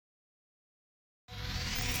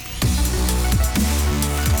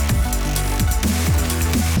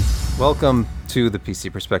Welcome to the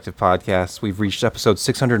PC Perspective Podcast. We've reached episode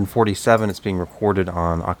 647. It's being recorded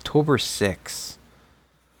on October 6,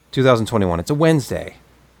 2021. It's a Wednesday.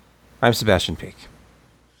 I'm Sebastian Peak.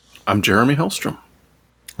 I'm Jeremy Hellstrom.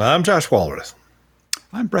 I'm Josh Walrath.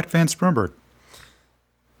 I'm Brett Van Sprumberg.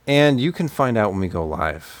 And you can find out when we go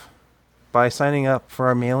live by signing up for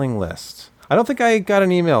our mailing list. I don't think I got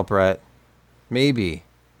an email, Brett. Maybe.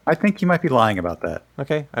 I think you might be lying about that.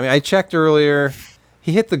 Okay. I mean, I checked earlier.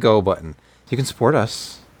 He hit the go button. You can support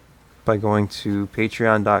us by going to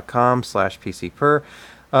patreon.com/PCPer.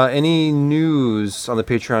 Any news on the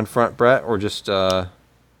Patreon front, Brett, or just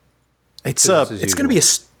It's going to be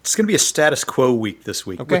a status quo week this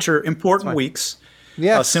week, Okay. which are important weeks.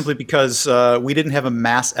 Yes. Simply because we didn't have a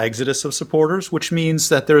mass exodus of supporters, which means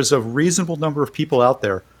that there's a reasonable number of people out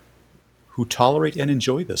there who tolerate and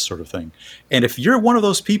enjoy this sort of thing. And if you're one of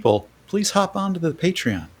those people, please hop onto the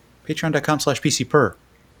Patreon, patreon.com/PCPer.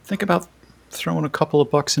 Think about throwing a couple of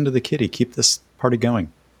bucks into the kitty. Keep this party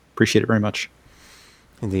going. Appreciate it very much.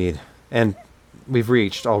 Indeed. And we've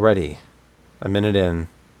reached already a minute in.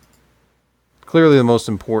 Clearly the most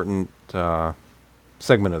important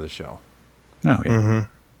segment of the show. Oh,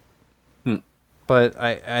 yeah. But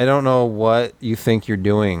I don't know what you think you're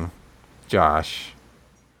doing, Josh.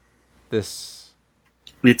 It's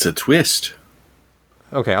a twist.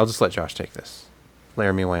 Okay, I'll just let Josh take this.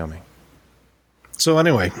 Laramie, Wyoming. So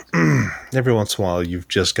anyway, every once in a while, you've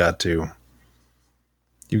got to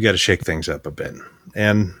shake things up a bit.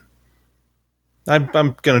 And I'm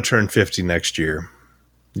going to turn 50 next year.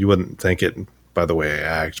 You wouldn't think it by the way I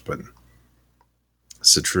act, but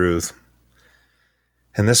it's the truth.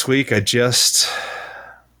 And this week, I just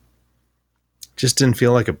didn't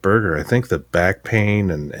feel like a burger. I think the back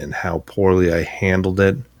pain and how poorly I handled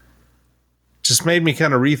it just made me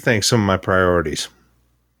kind of rethink some of my priorities.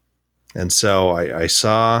 And so I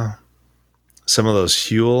saw some of those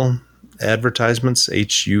Huel advertisements,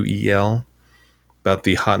 Huel, about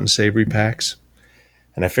the hot and savory packs.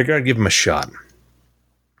 And I figured I'd give them a shot.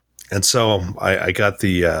 And so I got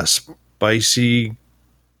the spicy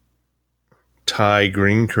Thai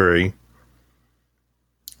green curry,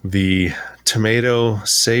 the tomato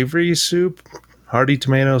savory soup, hearty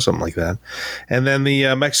tomato, something like that, and then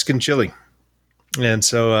the Mexican chili. And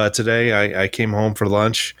so today I came home for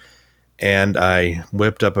lunch and I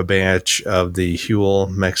whipped up a batch of the Huel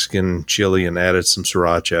Mexican chili and added some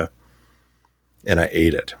sriracha, and I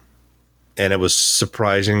ate it. And it was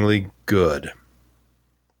surprisingly good.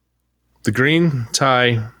 The green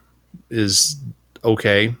Thai is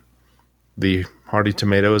okay. The hearty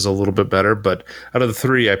tomato is a little bit better, but out of the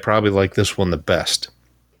three, I probably like this one the best.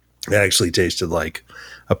 It actually tasted like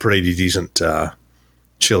a pretty decent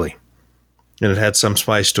chili. And it had some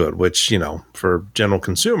spice to it, which, for general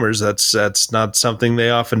consumers, that's not something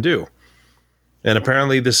they often do. And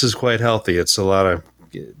apparently this is quite healthy. It's a lot of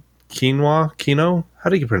quinoa? How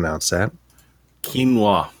do you pronounce that?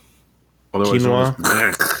 Quinoa. Otherwise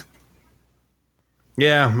Quinoa?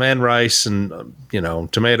 Yeah, and rice and,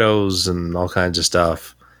 tomatoes and all kinds of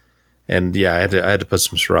stuff. And yeah, I had to put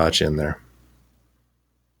some sriracha in there.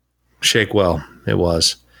 Shake well, it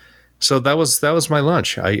was. So that was my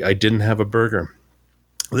lunch. I didn't have a burger.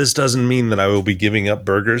 This doesn't mean that I will be giving up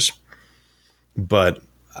burgers, but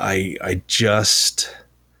I just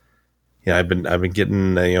I've been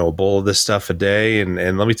getting a bowl of this stuff a day,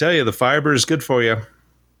 and let me tell you, the fiber is good for you,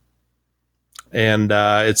 and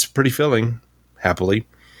it's pretty filling, happily,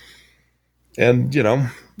 and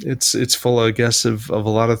it's full, I guess, of a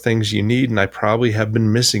lot of things you need, and I probably have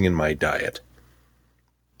been missing in my diet.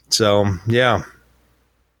 So yeah.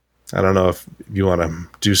 I don't know if you want to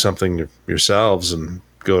do something yourselves and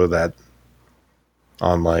go to that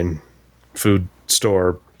online food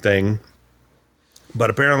store thing. But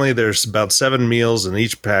apparently there's about 7 meals in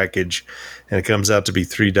each package, and it comes out to be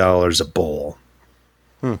 $3 a bowl.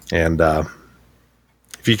 And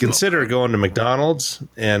if you consider going to McDonald's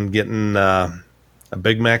and getting a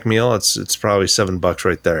Big Mac meal, it's probably $7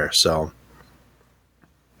 right there. So,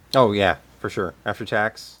 Oh, yeah, for sure. After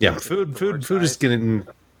tax. yeah, food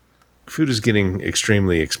is getting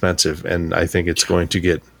extremely expensive, and I think it's going to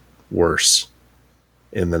get worse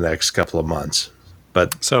in the next couple of months.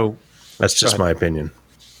 But So, that's just my opinion.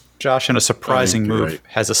 Josh, in a surprising you're move, right.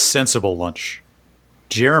 has a sensible lunch.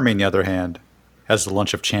 Jeremy, on the other hand, has the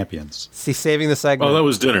lunch of champions. See, saving the segment. Oh, that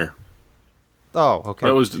was dinner. Oh, okay.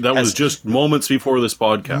 That was just moments before this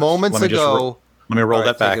podcast. Moments Let me just ago. Let me roll All right,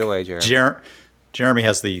 that back. take it away, Jeremy. Jeremy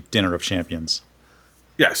has the dinner of champions.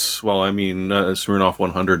 Yes. Well, I mean, Smirnoff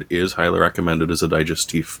 100 is highly recommended as a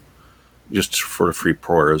digestif, just for free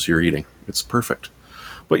pour as you're eating. It's perfect.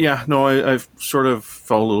 But yeah, no, I've sort of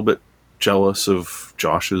felt a little bit jealous of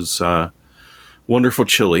Josh's wonderful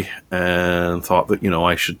chili and thought that,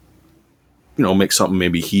 I should, make something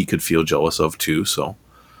maybe he could feel jealous of too. So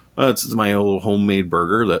it's my little homemade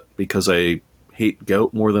burger that, because I hate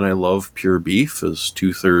gout more than I love pure beef, is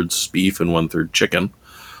 2/3 beef and 1/3 chicken.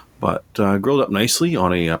 But grilled up nicely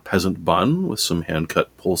on a peasant bun with some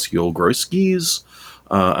hand-cut Polsky Groyskis,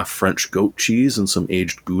 a French goat cheese, and some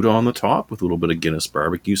aged Gouda on the top with a little bit of Guinness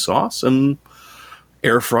barbecue sauce, and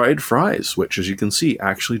air-fried fries, which, as you can see,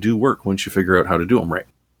 actually do work once you figure out how to do them right.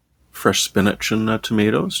 Fresh spinach and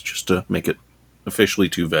tomatoes, just to make it officially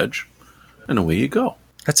 2 veg. And away you go.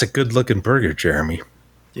 That's a good-looking burger, Jeremy.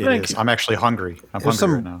 It is. I'm actually hungry. I'm hungry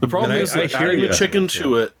right now. The problem is that adding the chicken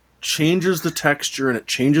to it changes the texture and it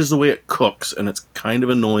changes the way it cooks, and it's kind of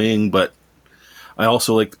annoying, but I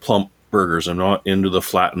also like the plump burgers. I'm not into the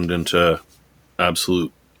flattened into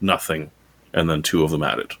absolute nothing and then 2 of them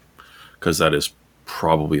added, because that is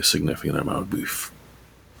probably a significant amount of beef.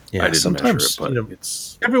 Yeah, I didn't measure it, but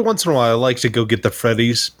it's every once in a while I like to go get the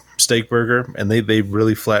Freddy's steak burger, and they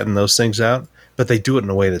really flatten those things out, but they do it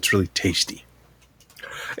in a way that's really tasty.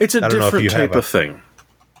 It's a different type of thing.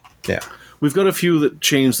 Yeah. We've got a few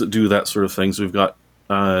chains that do that sort of things. We've got,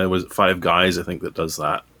 was it Five Guys, I think, that does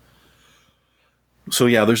that. So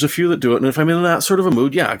yeah, there's a few that do it. And if I'm in that sort of a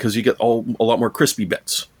mood, yeah, because you get a lot more crispy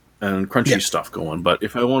bits and crunchy stuff going. But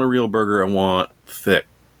if I want a real burger, I want thick,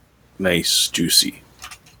 nice, juicy.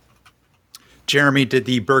 Jeremy did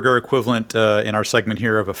the burger equivalent in our segment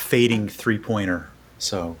here of a fading 3-pointer.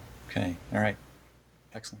 So, okay. All right.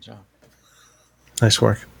 Excellent job. Nice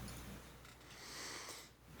work.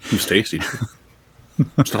 It was tasty.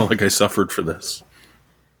 It's not like I suffered for this.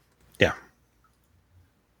 Yeah.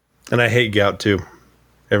 And I hate gout too.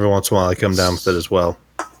 Every once in a while I come down with it as well.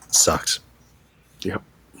 It sucks. Yep.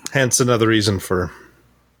 Hence another reason for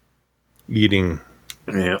eating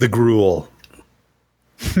Yeah. the gruel.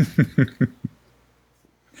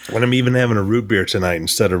 When I'm even having a root beer tonight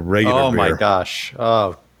instead of regular beer. Oh my gosh.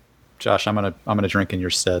 Oh, Josh, I'm gonna drink in your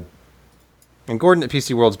stead. And Gordon at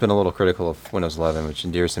PC World's been a little critical of Windows 11, which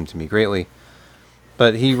endears him to me greatly.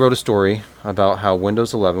 But he wrote a story about how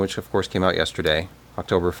Windows 11, which of course came out yesterday,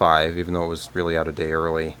 October 5, even though it was really out a day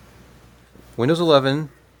early, Windows 11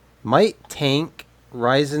 might tank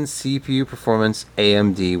Ryzen CPU performance,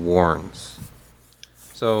 AMD warns.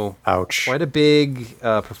 So, Ouch. quite a big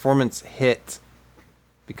performance hit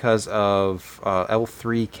because of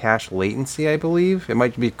L3 cache latency, I believe. It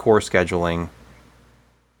might be core scheduling.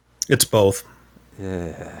 It's both.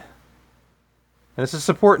 Yeah. And it's a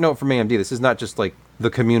support note from AMD. This is not just like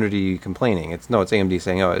the community complaining. It's AMD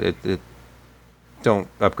saying, "Oh, it don't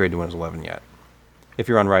upgrade to Windows 11 yet." If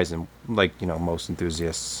you're on Ryzen, like most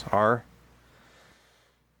enthusiasts are.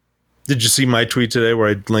 Did you see my tweet today where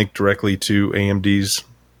I linked directly to AMD's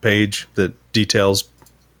page that details?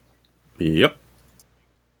 Yep.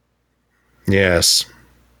 Yes.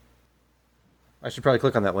 I should probably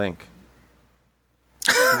click on that link.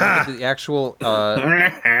 The actual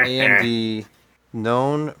AMD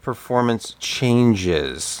known performance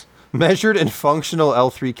changes measured in functional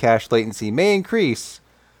L3 cache latency may increase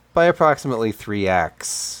by approximately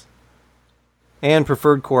 3x. And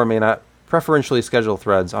preferred core may not preferentially schedule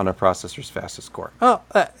threads on a processor's fastest core. Oh,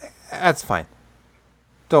 that's fine.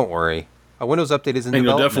 Don't worry. A Windows update is in And development.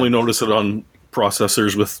 you'll definitely notice it on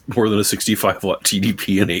processors with more than a 65-watt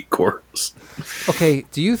TDP and 8 cores. Okay,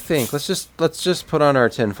 do you think let's just put on our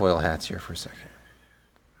tinfoil hats here for a second.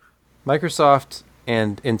 Microsoft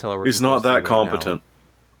and Intel are working He's not closely that right competent.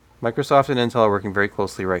 now. Microsoft and Intel are working very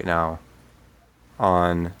closely right now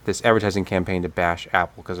on this advertising campaign to bash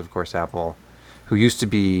Apple, because of course Apple, who used to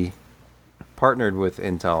be partnered with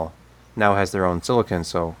Intel, now has their own silicon,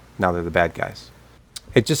 so now they're the bad guys.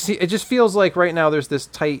 It just feels like right now there's this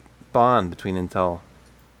tight bond between Intel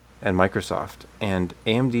and Microsoft, and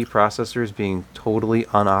AMD processors being totally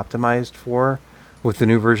unoptimized for with the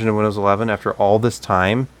new version of Windows 11 after all this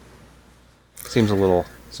time seems a little.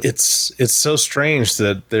 It's so strange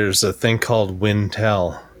that there's a thing called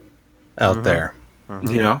Wintel out there.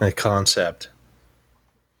 Yeah. A concept.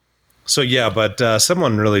 So yeah, but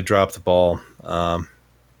someone really dropped the ball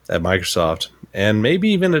at Microsoft, and maybe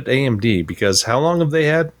even at AMD, because how long have they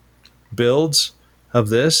had builds of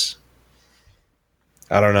this?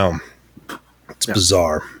 I don't know. It's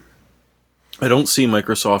bizarre. I don't see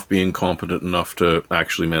Microsoft being competent enough to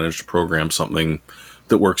actually manage to program something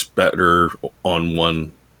that works better on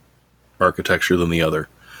one architecture than the other.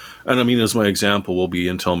 And I mean, as my example will be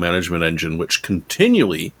Intel Management Engine, which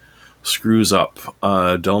continually screws up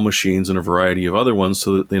Dell machines and a variety of other ones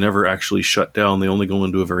so that they never actually shut down. They only go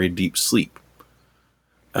into a very deep sleep.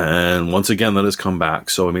 And once again, that has come back.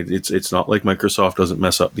 So I mean, it's not like Microsoft doesn't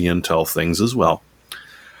mess up the Intel things as well.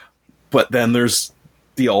 But then there's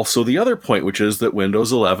also the other point, which is that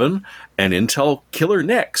Windows 11 and Intel Killer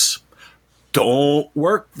NICs don't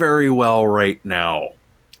work very well right now.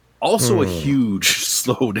 Also a huge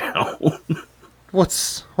slowdown.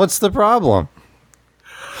 What's the problem?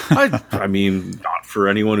 I mean, not for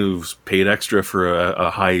anyone who's paid extra for a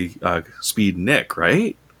high speed NIC,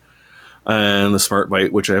 right? And the Smart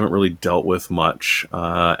Byte, which I haven't really dealt with much.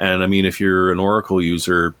 And I mean, if you're an Oracle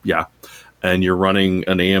user, yeah, and you're running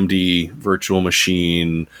an AMD virtual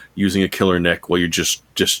machine using a killer NIC, well, you're just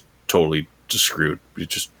totally just screwed.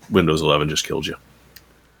 Windows 11 just killed you.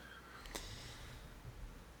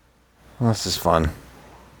 Well, this is fun.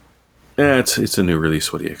 Yeah, it's a new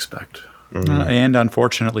release. What do you expect? And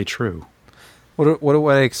unfortunately true. What do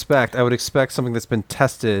I expect? I would expect something that's been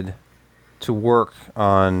tested to work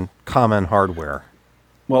on common hardware.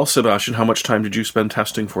 Well, Sebastian, how much time did you spend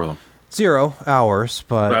testing for them? 0 hours,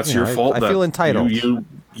 but That's your fault. I feel entitled.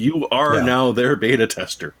 You are now their beta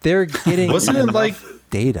tester. They're getting Wasn't it like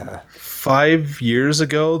data? 5 years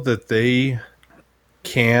ago that they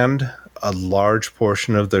canned a large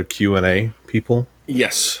portion of their Q&A people?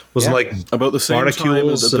 Yes, Wasn't Yeah. like about the same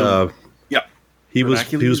Barnacules, time. Yeah, he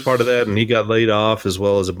was part of that, and he got laid off as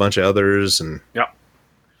well as a bunch of others. And yeah.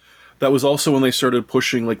 That was also when they started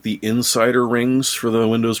pushing like the insider rings for the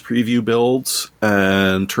Windows preview builds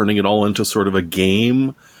and turning it all into sort of a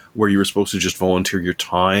game where you were supposed to just volunteer your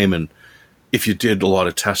time, and if you did a lot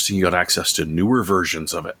of testing, you got access to newer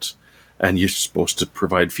versions of it, and you're supposed to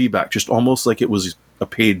provide feedback, just almost like it was a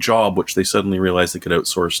paid job, which they suddenly realized they could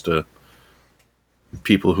outsource to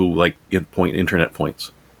people who like internet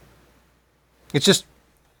points.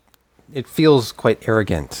 It feels quite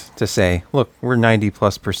arrogant to say, look, we're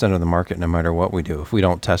 90+% of the market no matter what we do. If we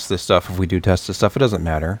don't test this stuff, if we do test this stuff, it doesn't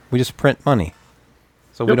matter. We just print money.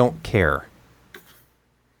 So we don't care.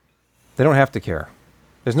 They don't have to care.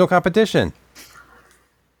 There's no competition.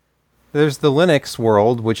 There's the Linux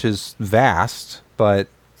world, which is vast, but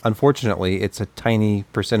unfortunately, it's a tiny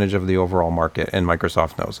percentage of the overall market, and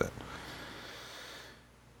Microsoft knows it.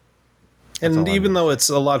 And even though it's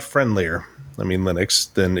a lot friendlier, I mean,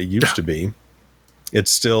 Linux than it used to be,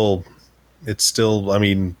 it's still, I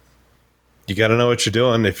mean, you got to know what you're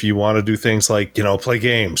doing if you want to do things like, play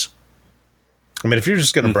games. I mean, if you're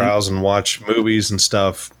just going to browse and watch movies and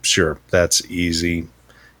stuff, sure, that's easy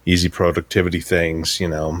productivity things,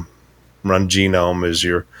 run Genome as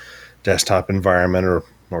your desktop environment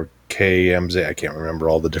or KMZ. I can't remember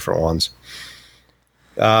all the different ones.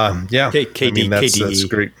 Yeah. KD, I mean, that's KDE.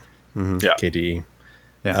 great. Yeah, KDE.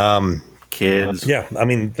 Yeah. kids. Yeah, I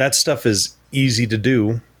mean, that stuff is easy to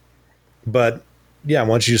do. But yeah,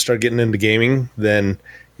 once you start getting into gaming, then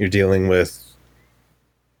you're dealing with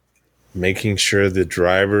making sure the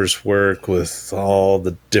drivers work with all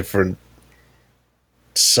the different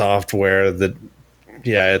software that,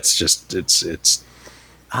 yeah, it's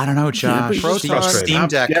I don't know, Josh. but Proton, Steam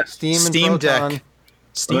Deck. Yeah, Steam and Steam Proton. Deck.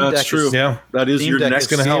 Steam That's Deck true. is, yeah. That is Steam your Deck next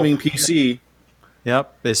is gonna help. gaming PC.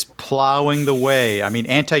 is plowing the way. I mean,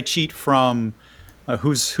 anti-cheat from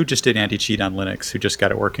who just did anti-cheat on Linux? Who just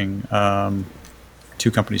got it working?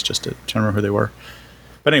 Two companies just did. I don't remember who they were.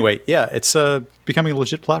 But anyway, yeah, it's becoming a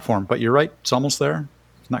legit platform. But you're right, it's almost there.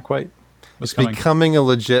 It's not quite. It's becoming a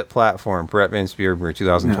legit platform. Brett Van Spierberg,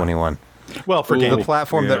 2021. well for Ooh. gaming. The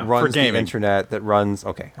platform Yeah. that runs For the gaming. internet, that runs.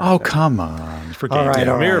 Okay. Oh come on, for gaming. right,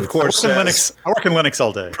 all Mir, right. of course, I work in says Linux. I work in Linux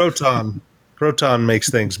all day. Proton makes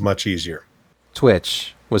things much easier.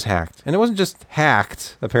 Twitch was hacked. And it wasn't just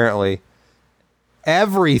hacked, apparently.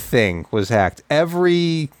 Everything was hacked.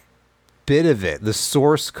 Every bit of it. The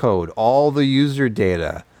source code, all the user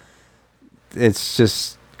data. It's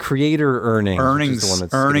just creator earnings. which is the one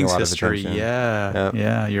that's getting a Earnings lot of history. attention. Yeah, Yep.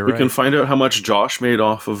 yeah, you're We right. can find out how much Josh made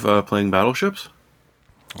off of playing Battleships.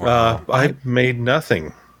 I made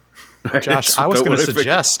nothing. Josh, I was going to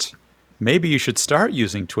suggest maybe you should start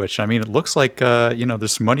using Twitch. I mean, it looks like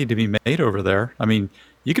there's money to be made over there. I mean,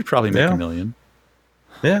 you could probably make Yeah. $1 million.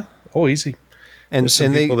 Yeah. Oh, easy. And There's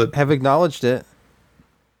some they people that- have acknowledged it.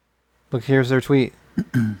 Look, here's their tweet.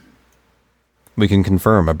 We can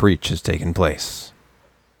confirm a breach has taken place.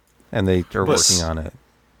 And they are working on it.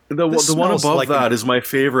 The one smells above like that is my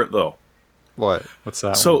favorite, though. What? What's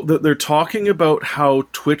that? So they're talking about how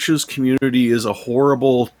Twitch's community is a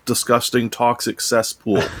horrible, disgusting, toxic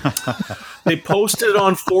cesspool. They posted it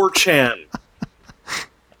on 4chan.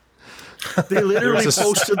 They literally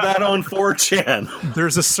posted that on 4chan.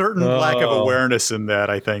 There's a certain lack of awareness in that,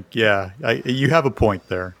 I think. Yeah, you have a point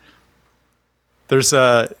there.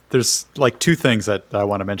 there's like two things that I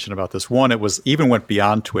want to mention about this. One, it was even went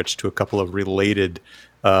beyond Twitch to a couple of related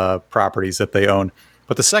properties that they own.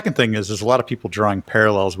 But the second thing is there's a lot of people drawing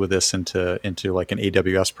parallels with this into like an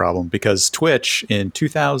AWS problem, because Twitch in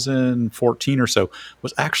 2014 or so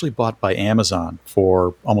was actually bought by Amazon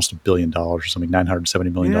for almost $1 billion or something,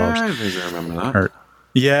 $970 million. Yeah, I think I remember that.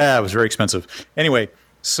 Yeah, it was very expensive. Anyway,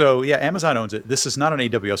 so yeah, Amazon owns it. This is not an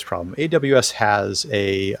AWS problem. AWS has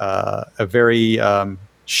a very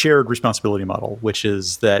shared responsibility model, which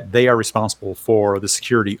is that they are responsible for the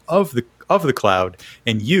security of the cloud,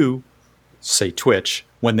 and you, say Twitch,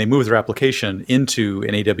 when they move their application into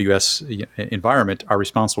an AWS environment, are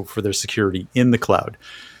responsible for their security in the cloud.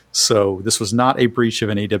 So this was not a breach of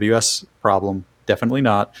an AWS problem, definitely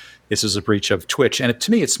not. This is a breach of Twitch, and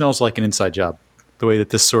to me, it smells like an inside job. The way that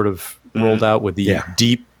this sort of rolled out with the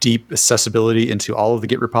deep accessibility into all of the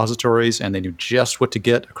Git repositories, and they knew just what to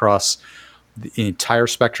get across the entire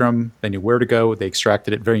spectrum. They knew where to go. They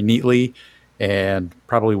extracted it very neatly, and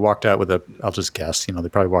probably walked out with I'll just guess, they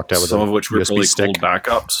probably walked out with some of which were USB really stick. cold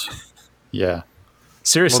backups. Yeah.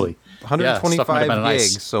 Seriously. 125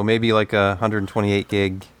 gigs, so maybe like a 128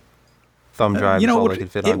 gig thumb drive is all they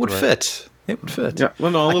could fit onto it. It would fit. It would fit. Yeah,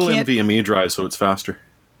 well, no, a little NVMe drive, so it's faster.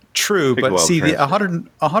 True, but see, the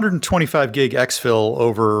 125 gig exfil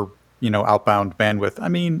over, outbound bandwidth, I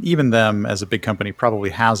mean, even them as a big company probably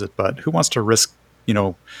has it, but who wants to risk,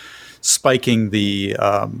 spiking the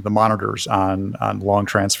monitors on long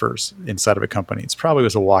transfers inside of a company? It's probably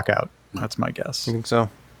was a walkout. That's my guess. You think so?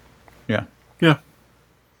 Yeah. Yeah.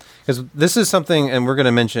 Because this is something, and we're going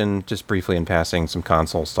to mention just briefly in passing some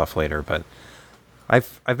console stuff later, but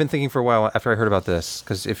I've been thinking for a while after I heard about this,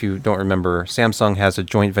 because if you don't remember, Samsung has a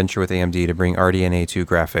joint venture with AMD to bring RDNA 2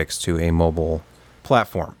 graphics to a mobile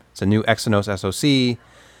platform. It's a new Exynos SoC.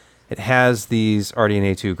 It has these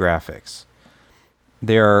RDNA 2 graphics.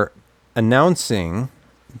 They're announcing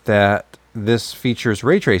that this features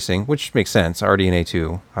ray tracing, which makes sense. RDNA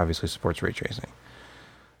 2 obviously supports ray tracing.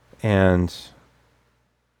 And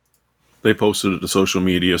they posted it to social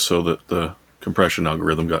media so that the compression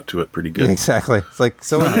algorithm got to it pretty good. Exactly. It's like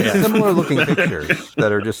similar looking pictures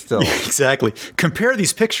that are just still. Exactly. Compare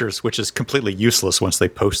these pictures, which is completely useless once they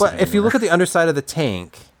post them. But if you look at the underside of the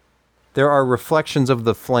tank, there are reflections of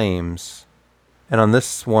the flames, and on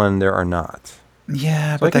this one there are not.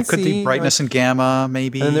 Yeah, but that could be brightness and gamma,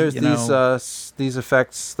 maybe. And there's these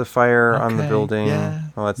effects, the fire on the building. Yeah.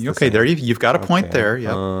 Oh, that's okay, there you've got a point there.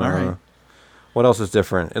 Yep. All right. What else is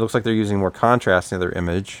different? It looks like they're using more contrast in the other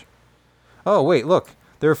image. Oh, wait, look.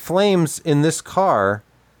 There are flames in this car,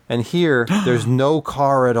 and here there's no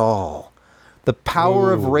car at all. The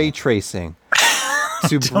power of ray tracing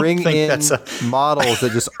to bring in models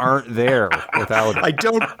that just aren't there without it.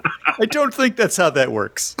 I don't think that's how that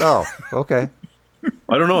works. Oh, okay.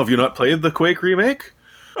 I don't know. Have you not played the Quake remake?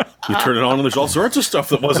 You turn it on and there's all sorts of stuff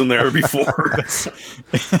that wasn't there before.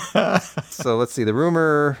 So let's see. The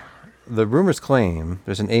rumors claim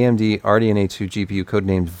there's an AMD RDNA 2 GPU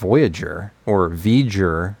codenamed Voyager or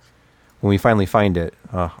V'ger. When we finally find it,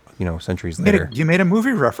 centuries later. You made a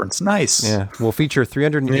movie reference. Nice. Yeah. Will feature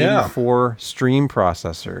 384 stream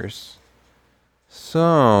processors.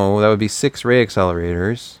 So that would be 6 ray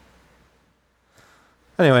accelerators.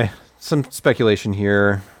 Anyway, some speculation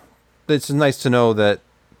here. It's nice to know that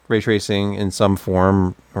ray tracing in some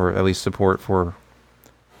form, or at least support for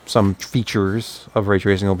some features of ray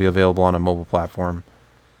tracing, will be available on a mobile platform.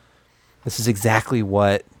 This is exactly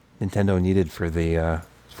what Nintendo needed for the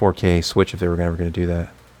 4K Switch if they were ever going to do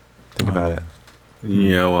that. Think about it.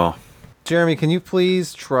 Yeah, well. Jeremy, can you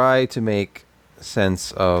please try to make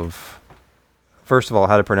sense of, first of all,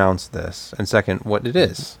 how to pronounce this, and second, what it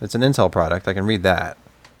is? It's an Intel product. I can read that.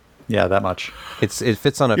 Yeah, that much. It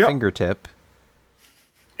fits on a fingertip.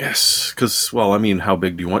 Yes, because, how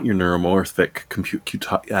big do you want your neuromorphic compute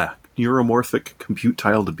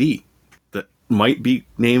tile to be? That might be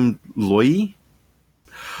named Loi?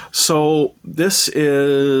 So this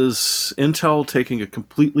is Intel taking a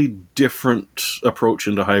completely different approach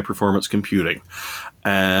into high-performance computing.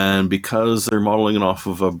 And because they're modeling it off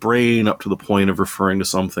of a brain up to the point of referring to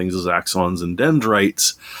some things as axons and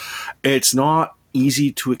dendrites, it's not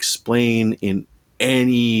easy to explain in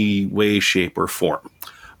any way, shape, or form.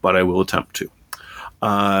 But I will attempt to.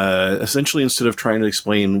 Essentially, instead of trying to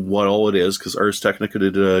explain what all it is, because Ars Technica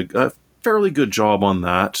did a fairly good job on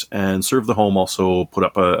that, and Serve the Home also put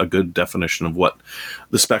up a good definition of what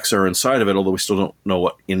the specs are inside of it, although we still don't know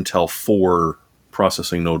what Intel 4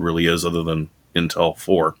 processing node really is other than Intel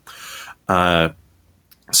 4.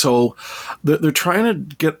 So they're trying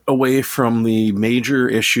to get away from the major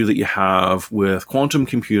issue that you have with quantum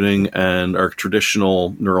computing and our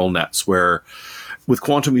traditional neural nets, where with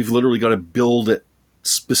quantum, you've literally got to build it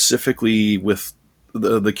specifically with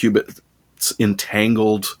the qubits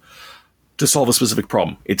entangled to solve a specific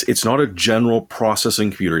problem. It's not a general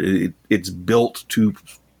processing computer. It's built to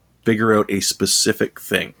figure out a specific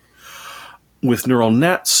thing. With neural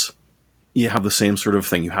nets, you have the same sort of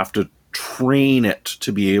thing. You have to train it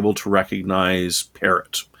to be able to recognize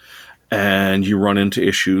parrot. And you run into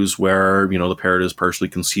issues where, the parrot is partially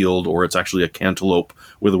concealed, or it's actually a cantaloupe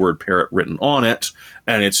with the word parrot written on it.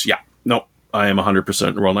 And it's, I am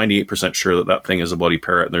 98% sure that thing is a bloody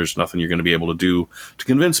parrot, and there's nothing you're going to be able to do to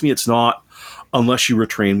convince me it's not, unless you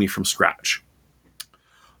retrain me from scratch.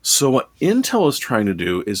 So what Intel is trying to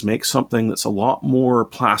do is make something that's a lot more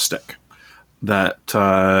plastic, that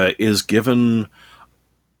is given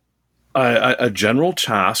a general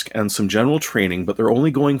task and some general training, but they're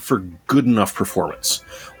only going for good enough performance.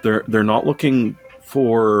 They're not looking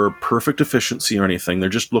for perfect efficiency or anything. They're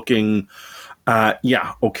just looking at,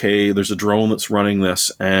 there's a drone that's running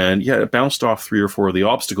this, and it bounced off 3 or 4 of the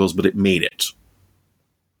obstacles, but it made it.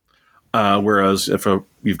 Whereas if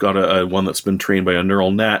you've got a one that's been trained by a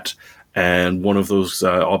neural net, and one of those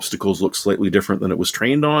obstacles looks slightly different than it was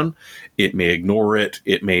trained on, it may ignore it,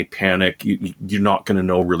 it may panic, you're not going to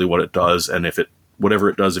know really what it does, and whatever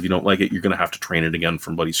it does, if you don't like it, you're going to have to train it again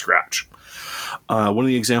from bloody scratch. One of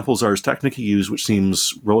the examples Ars Technica used, which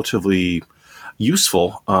seems relatively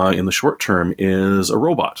useful in the short term, is a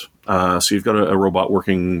robot. So you've got a robot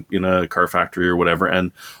working in a car factory or whatever,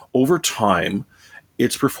 and over time,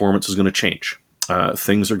 its performance is going to change.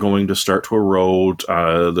 Things are going to start to erode.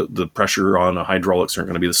 The pressure on hydraulics aren't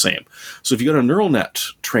going to be the same. So if you got a neural net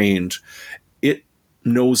trained, it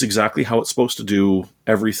knows exactly how it's supposed to do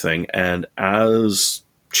everything. And as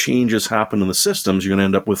changes happen in the systems, you're going to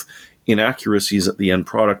end up with inaccuracies at the end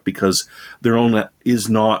product, because the neural net is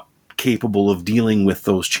not capable of dealing with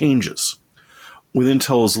those changes. With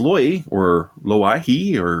Intel's Loihi, or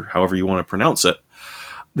Loihi, or however you want to pronounce it,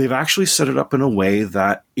 they've actually set it up in a way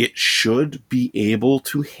that it should be able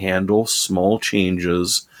to handle small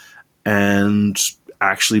changes and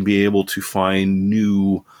actually be able to find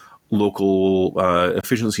new local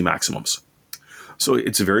efficiency maximums. So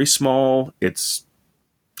it's very small. It's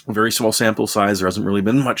a very small sample size. There hasn't really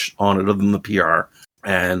been much on it other than the PR.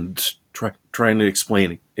 And trying to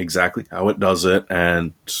explain exactly how it does it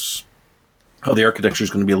and how the architecture is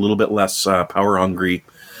going to be a little bit less power hungry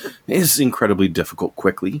is incredibly difficult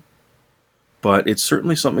quickly, but it's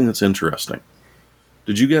certainly something that's interesting.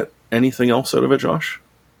 Did you get anything else out of it, Josh?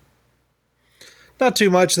 Not too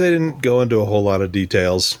much. They didn't go into a whole lot of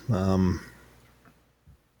details. Trying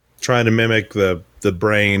to mimic the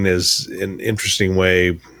brain is an interesting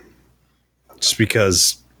way, just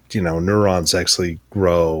because, neurons actually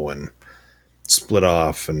grow and split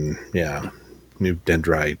off, and new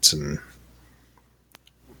dendrites and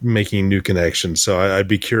making new connections. So I'd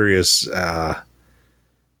be curious, how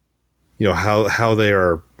they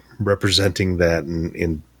are representing that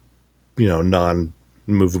in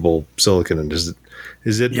non-movable silicon. And is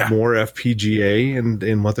it more FPGA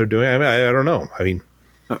in what they're doing? I don't know. I mean,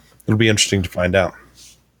 it'll be interesting to find out.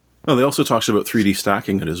 Oh, they also talked about 3D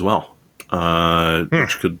stacking it as well,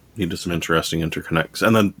 which could lead to some interesting interconnects.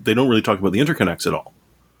 And then they don't really talk about the interconnects at all,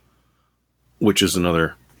 which is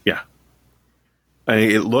another,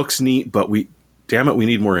 it looks neat, but we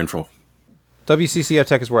need more info. WCCF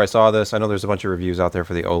Tech is where I saw this. I know there's a bunch of reviews out there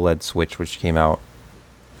for the OLED Switch, which came out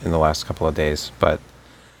in the last couple of days, but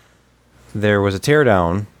there was a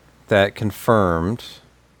teardown that confirmed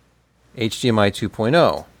HDMI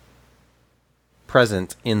 2.0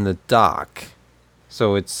 present in the dock.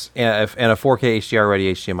 So it's and a 4K HDR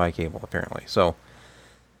ready HDMI cable, apparently. So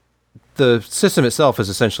the system itself is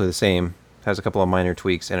essentially the same, has a couple of minor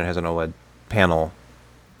tweaks, and it has an OLED panel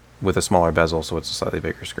with a smaller bezel, so it's a slightly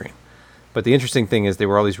bigger screen. But the interesting thing is there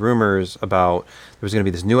were all these rumors about there was going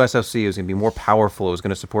to be this new SoC, it was going to be more powerful, it was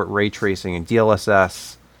going to support ray tracing and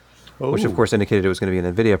DLSS, which of course indicated it was going to be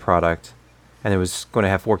an NVIDIA product, and it was going to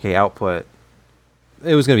have 4K output.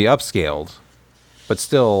 It was going to be upscaled, but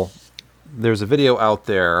still, there's a video out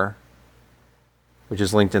there, which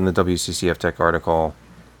is linked in the WCCF Tech article,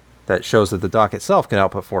 that shows that the dock itself can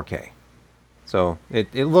output 4K. So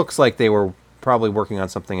it looks like they were probably working on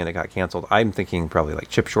something and it got canceled. I'm thinking probably like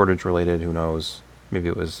chip shortage related, who knows. Maybe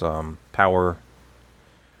it was power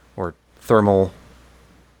or thermal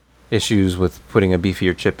issues with putting a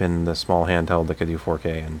beefier chip in the small handheld that could do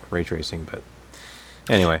 4K and ray tracing. But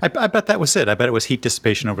Anyway, I bet that was it. I bet it was heat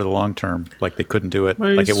dissipation over the long term. Like they couldn't do it.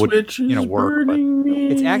 Like it would, work. But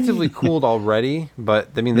it's actively cooled already, but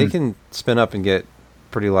I mean, they can spin up and get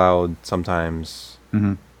pretty loud sometimes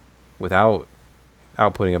without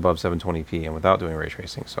outputting above 720p and without doing ray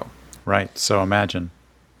tracing. So right. So imagine.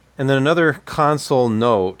 And then another console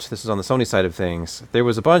note. This is on the Sony side of things. There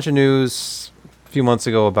was a bunch of news a few months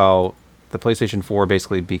ago about the PlayStation 4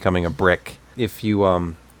 basically becoming a brick if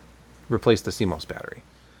you replace the CMOS battery.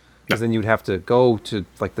 Because then you'd have to go to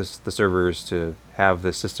like the servers to have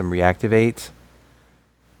the system reactivate.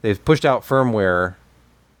 They've pushed out firmware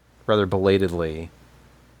rather belatedly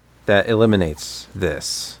that eliminates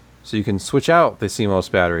this. So you can switch out the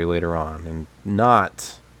CMOS battery later on and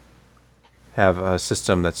not have a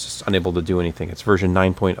system that's just unable to do anything. It's version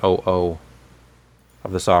 9.00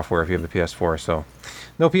 of the software if you have the PS4. So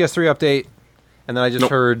no PS3 update. And then I just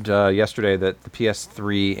heard yesterday that the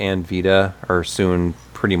PS3 and Vita are soon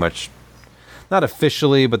pretty much, not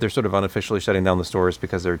officially, but they're sort of unofficially shutting down the stores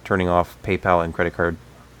because they're turning off PayPal and credit card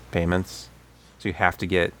payments. So you have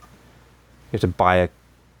to buy a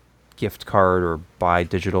gift card or buy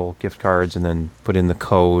digital gift cards and then put in the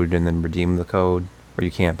code and then redeem the code, or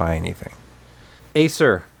you can't buy anything.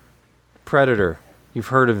 Acer, Predator, you've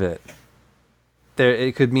heard of it.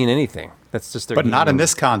 It could mean anything. That's just their but not in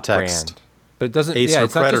this brand. context. But it doesn't. Acer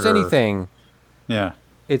It's not just Predator. anything. Yeah.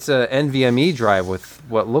 It's a NVMe drive with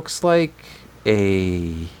what looks like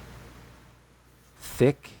a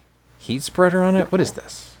thick heat spreader on it. What is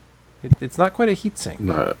this? It's not quite a heat sink.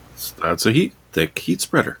 That's a thick heat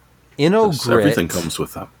spreader. InnoGrit. Everything comes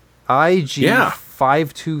with them.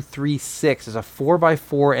 IG5236 is a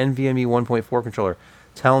 4x4 NVMe 1.4 controller.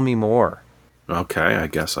 Tell me more. Okay, I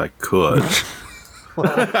guess I could.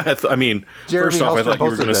 I mean, Jeremy first off, I Hellstrom thought you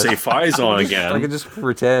were going to posted say Phison I again. can just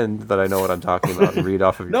pretend that I know what I'm talking about and read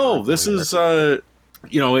off of your No, this is,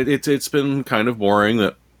 it's been kind of boring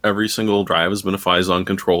that every single drive has been a Phison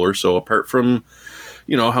controller. So apart from,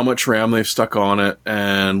 how much RAM they've stuck on it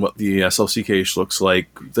and what the SLC cache looks like,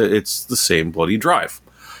 it's the same bloody drive.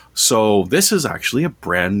 So this is actually a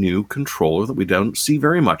brand new controller that we don't see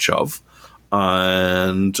very much of.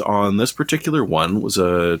 And on this particular one was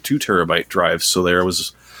a 2 terabyte drive. So there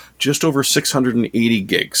was just over 680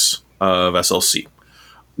 gigs of SLC,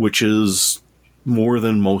 which is more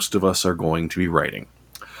than most of us are going to be writing.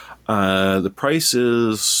 The price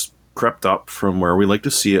is crept up from where we like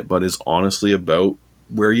to see it, but is honestly about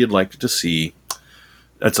where you'd like it to see.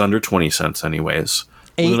 It's under 20 cents anyways.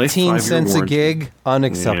 With a nice 18 5-year cents a warranty. gig?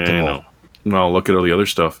 Unacceptable. Yeah, I know. Well, look at all the other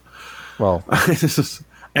stuff. Well,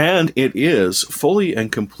 And it is fully and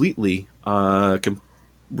completely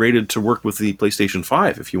rated to work with the PlayStation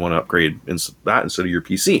 5 if you want to upgrade that instead of your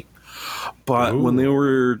PC. But when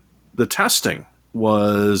the testing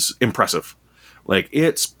was impressive. Like,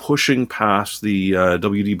 it's pushing past the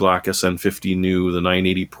WD Black SN50 New, the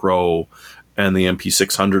 980 Pro, and the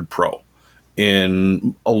MP600 Pro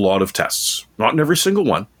in a lot of tests. Not in every single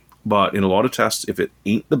one, but in a lot of tests, if it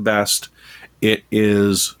ain't the best, it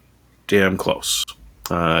is damn close.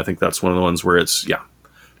 I think that's one of the ones where it's,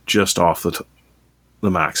 just off the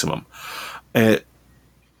maximum. It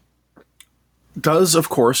does, of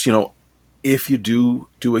course, if you do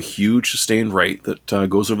a huge sustained write that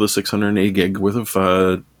goes over the 680 gig worth of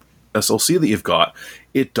SLC that you've got,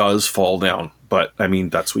 it does fall down. But, I mean,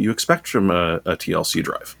 that's what you expect from a TLC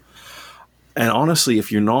drive. And honestly,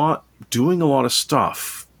 if you're not doing a lot of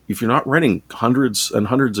stuff, if you're not writing hundreds and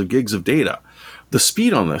hundreds of gigs of data, the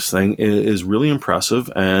speed on this thing is really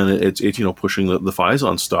impressive, and it's pushing the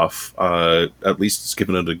Phison stuff. At least it's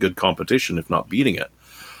giving it a good competition, if not beating it.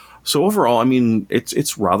 So overall, I mean,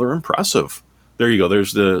 it's rather impressive. There you go.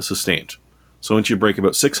 There's the sustained. So once you break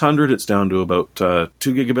about 600, it's down to about 2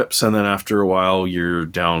 gigabits, and then after a while, you're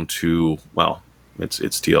down to, well, it's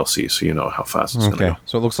TLC, so you know how fast it's going to go.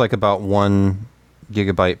 So it looks like about 1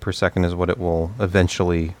 gigabyte per second is what it will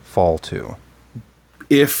eventually fall to.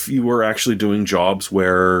 If you were actually doing jobs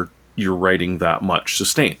where you're writing that much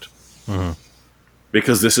sustained. Mm-hmm.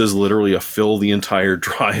 Because this is literally a fill the entire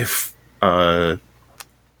drive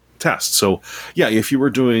test. So, if you were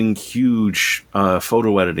doing huge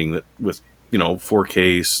photo editing that with,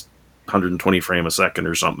 4K 120 frame a second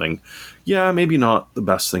or something, maybe not the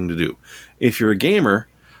best thing to do. If you're a gamer,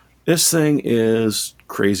 this thing is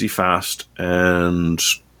crazy fast, and,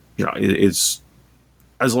 it's...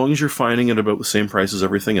 As long as you're finding it about the same price as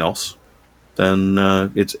everything else, then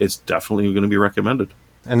it's definitely going to be recommended.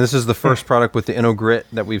 And this is the first product with the InnoGrit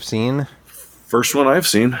that we've seen? First one I've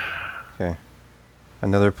seen. Okay.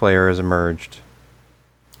 Another player has emerged.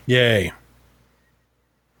 Yay.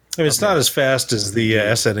 I mean, it's not as fast as the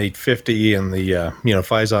SN850 and the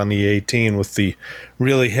Phison E18 with the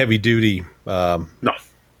really heavy duty No.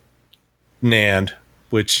 NAND,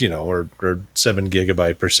 which are 7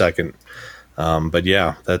 gigabyte per second. But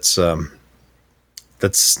yeah, that's a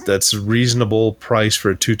reasonable price for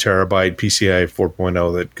a 2 terabyte PCI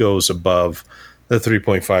 4.0 that goes above the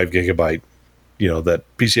 3.5 gigabyte, that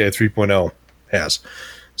PCI 3.0 has.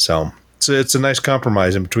 So it's a nice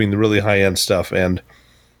compromise in between the really high end stuff and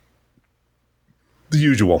the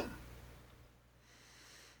usual.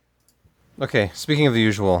 Okay, speaking of the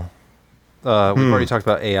usual, we've already talked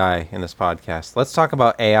about AI in this podcast. Let's talk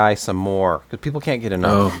about AI some more, because people can't get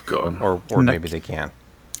enough. Oh, God. Or maybe they can.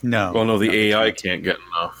 No. Well, no, the AI can't get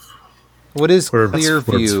enough. What is That's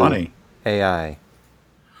Clearview funny. AI?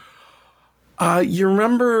 You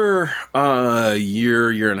remember a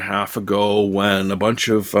year and a half ago when a bunch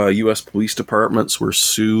of U.S. police departments were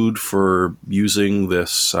sued for using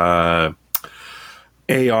this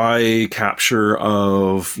AI capture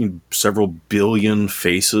of several billion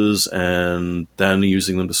faces and then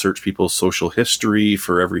using them to search people's social history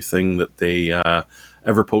for everything that they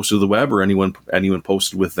ever posted to the web or anyone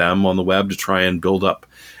posted with them on the web to try and build up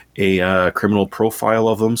a criminal profile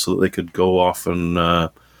of them so that they could go off and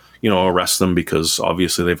arrest them because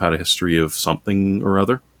obviously they've had a history of something or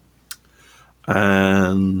other.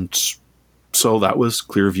 And so that was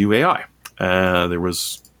Clearview AI. There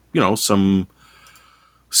was some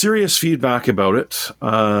serious feedback about it,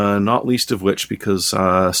 not least of which because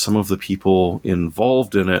some of the people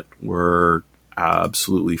involved in it were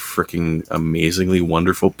absolutely freaking amazingly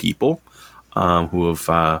wonderful people who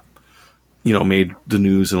have, made the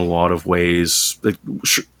news in a lot of ways.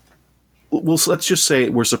 Well, let's just say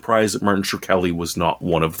we're surprised that Martin Shkreli was not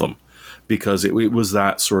one of them because it was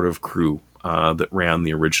that sort of crew that ran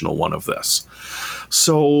the original one of this.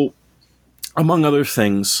 So, among other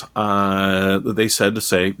things, they said to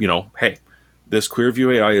say, hey, this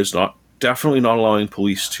Clearview AI is definitely not allowing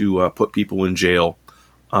police to put people in jail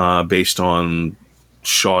based on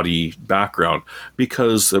shoddy background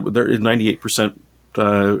because they're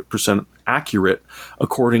 98% accurate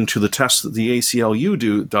according to the tests that the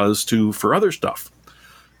ACLU does for other stuff.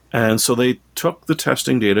 And so they took the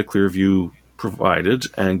testing data Clearview provided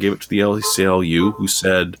and gave it to the ACLU, who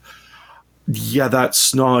said, yeah,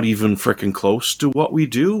 that's not even freaking close to what we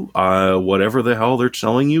do. Whatever the hell they're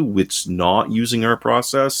telling you, it's not using our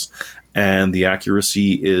process. And the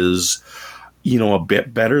accuracy is, a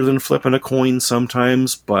bit better than flipping a coin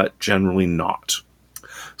sometimes, but generally not.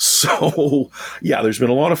 So, yeah, there's been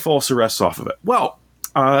a lot of false arrests off of it. Well,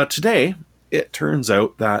 today, it turns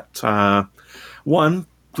out that, one,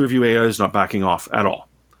 Clearview AI is not backing off at all.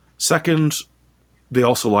 Second, they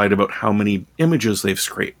also lied about how many images they've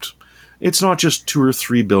scraped. It's not just 2 or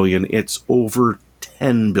 3 billion, it's over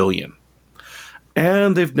 10 billion.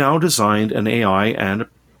 And they've now designed an AI and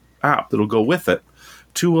app that'll go with it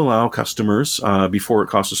to allow customers, before it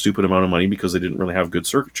cost a stupid amount of money because they didn't really have good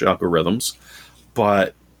search algorithms,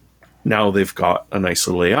 but now they've got a nice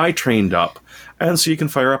little AI trained up. And so you can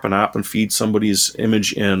fire up an app and feed somebody's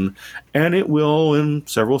image in, and it will, in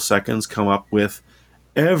several seconds, come up with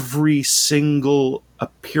every single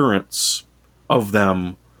appearance of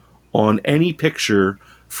them on any picture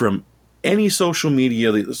from any social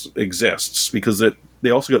media that exists, because they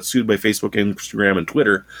also got sued by Facebook, Instagram, and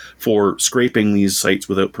Twitter for scraping these sites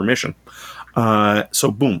without permission.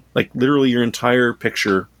 So boom, like literally your entire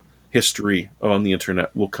picture history on the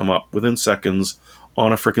internet will come up within seconds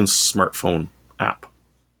on a freaking smartphone app.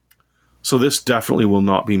 So this definitely will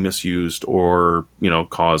not be misused or,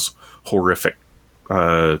 cause horrific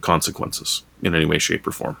consequences in any way, shape,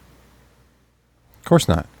 or form. Of course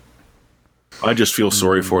not. I just feel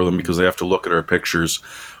sorry for them because they have to look at our pictures,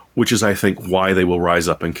 which is, I think, why they will rise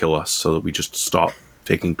up and kill us, so that we just stop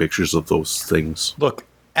taking pictures of those things. Look,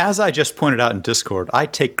 as I just pointed out in Discord, I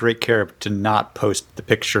take great care to not post the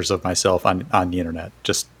pictures of myself on the internet.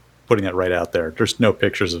 Just putting that right out there. There's no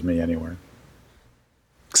pictures of me anywhere.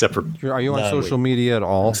 Except for... Are you on social media at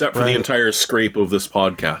all? Except for the entire scrape of this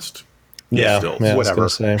podcast. Yeah, Still. yeah, Whatever. I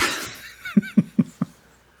was gonna say.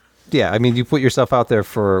 Yeah, I mean, you put yourself out there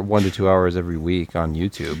for 1 to 2 hours every week on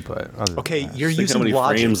YouTube, but... Okay, you're Think using how many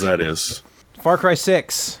logic. frames that is. Far Cry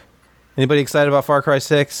 6. Anybody excited about Far Cry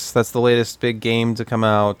 6? That's the latest big game to come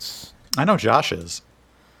out. I know Josh is.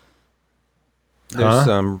 There's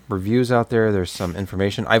some reviews out there. There's some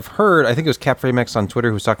information. I've heard, I think it was CapFrameX on Twitter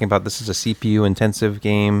who's talking about this is a CPU-intensive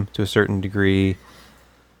game to a certain degree.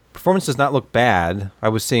 Performance does not look bad. I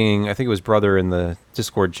was seeing, I think it was Brother in the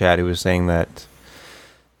Discord chat who was saying that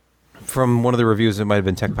from one of the reviews, it might have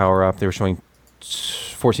been Tech Power Up, they were showing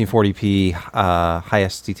 1440p,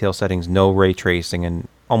 highest detail settings, no ray tracing, and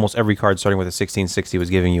almost every card starting with a 1660 was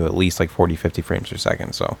giving you at least like 40, 50 frames per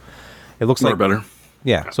second. So it looks Or like better.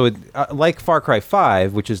 Yeah, so it, like Far Cry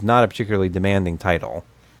 5, which is not a particularly demanding title,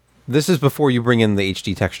 this is before you bring in the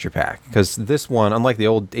HD texture pack, because this one, unlike the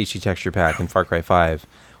old HD texture pack in Far Cry 5,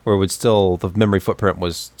 where it would still, the memory footprint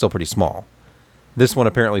was still pretty small, this one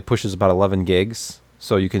apparently pushes about 11 gigs,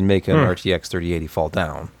 so you can make an RTX 3080 fall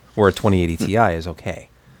down, where a 2080 Ti is okay.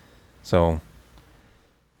 So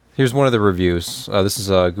here's one of the reviews. This is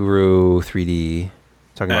Guru 3D.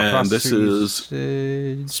 Talking about And this is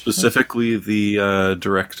usage. specifically the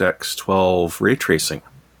DirectX 12 ray tracing.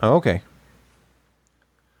 Oh, okay.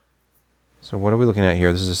 So what are we looking at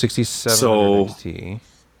here? This is a 6700 So- XT.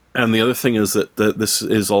 And the other thing is that this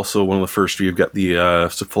is also one of the first you've got the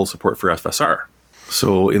full support for FSR.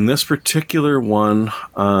 So in this particular one,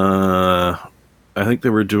 I think they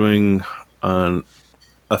were doing a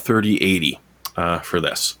 3080 for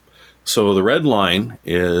this. So the red line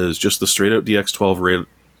is just the straight out DX12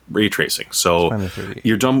 ray tracing. So Find the 30.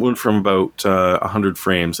 you're done from about 100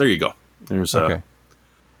 frames. There you go. There's Okay.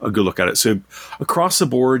 a good look at it. So across the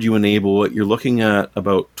board, you enable it. You're looking at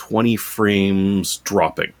about 20 frames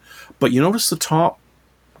dropping. But you notice the top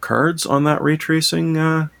cards on that ray tracing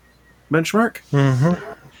benchmark?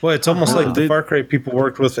 Well, it's almost like the They- Far Cry people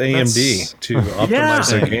worked with AMD to optimize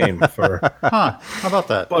their game for. Huh? How about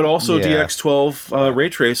that? But also Yeah. DX12 ray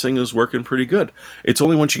tracing is working pretty good. It's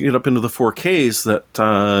only once you get up into the 4Ks that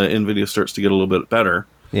NVIDIA starts to get a little bit better.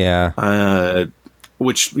 Yeah.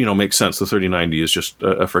 Which makes sense. The 3090 is just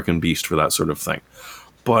a freaking beast for that sort of thing.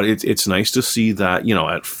 But it's nice to see that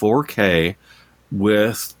at 4K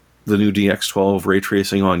with the new DX12 ray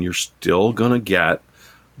tracing on, you're still gonna get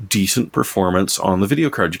decent performance on the video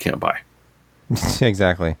card you can't buy.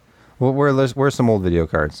 Exactly. Well, where's some old video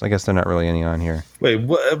cards? I guess they're not really any on here. Wait,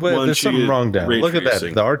 what, Once there's something you wrong, Dan. ray Look at that.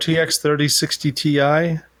 tracing. The RTX 3060 Ti.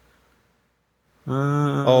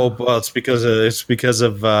 Oh, well, it's because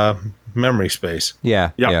of memory space.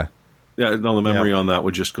 Yeah. Yeah. Yeah. Yeah, no, the memory on that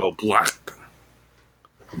would just go black.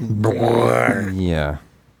 Yeah.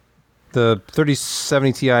 The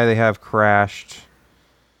 3070 Ti they have crashed.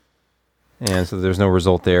 And so there's no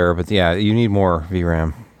result there. But yeah, you need more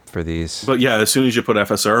VRAM for these. But yeah, as soon as you put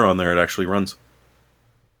FSR on there, it actually runs.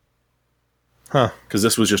 Huh. Because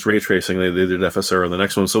this was just ray tracing. They did FSR on the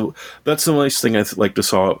next one. So that's the nice thing I like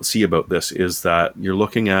to see about this is that you're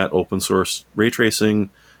looking at open source ray tracing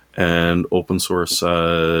and open source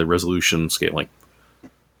resolution scaling.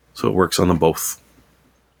 So it works on them both.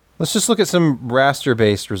 Let's just look at some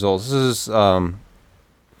raster-based results. This is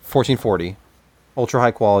 1440, ultra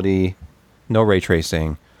high quality, no ray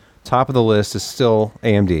tracing. Top of the list is still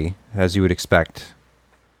AMD, as you would expect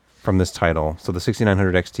from this title. So the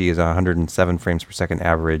 6900 XT is 107 frames per second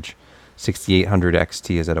average. 6800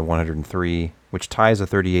 XT is at a 103, which ties a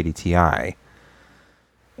 3080 Ti.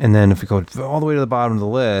 And then if we go all the way to the bottom of the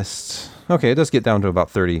list, okay, it does get down to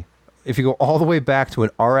about 30. If you go all the way back to an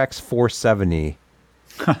RX 470,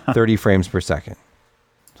 30 frames per second. So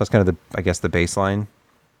that's kind of the baseline.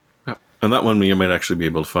 And that one you might actually be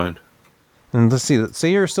able to find. And let's see,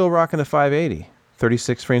 say you're still rocking a 580,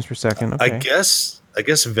 36 frames per second. Okay. I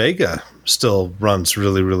guess Vega still runs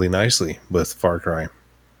really, really nicely with Far Cry.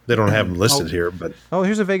 They don't have them listed here, but Oh,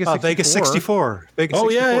 here's a Vega 64. Vegas 64. Vegas Oh,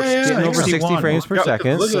 yeah, 64. yeah, yeah. Getting over 60 61. frames per Yeah,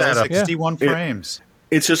 second. look at that up. 61 Yeah. frames.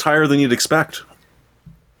 It's just higher than you'd expect.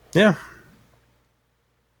 yeah,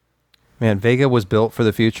 Man, Vega was built for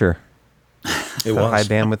the future. it The high was.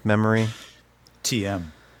 bandwidth memory.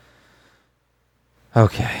 TM.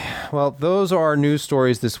 Okay. Well, those are our news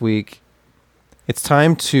stories this week. It's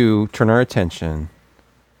time to turn our attention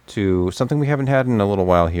to something we haven't had in a little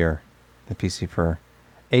while here at PC Per.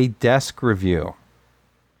 A desk review.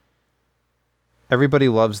 Everybody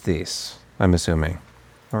loves these, I'm assuming.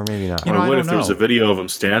 Or maybe not. You know, Or I what don't if there was know. a video of him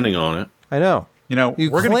standing on it? I know. You know,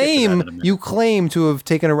 You we're gonna get to that in a claim minute. you claim to have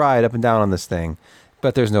taken a ride up and down on this thing,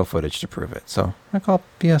 but there's no footage to prove it. So I call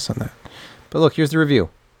BS on that. But look, here's the review.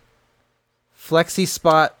 Flexi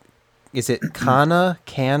Spot, is it Kana?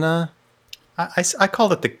 I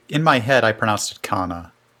called it in my head, I pronounced it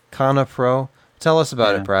Kana. Kana Pro? Tell us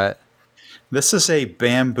about Yeah. it, Brett. This is a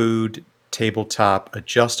bambooed tabletop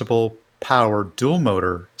adjustable power dual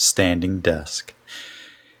motor standing desk.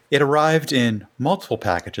 It arrived in multiple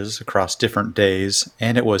packages across different days,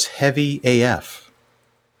 and it was heavy AF,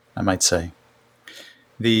 I might say.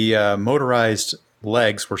 The motorized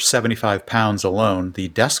legs were 75 pounds alone. The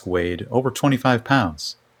desk weighed over 25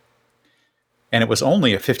 pounds. and it was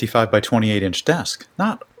only a 55 by 28 inch desk.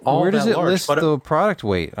 Not all Where does that it large, list but the product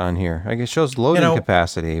weight on here? I guess it shows loading know,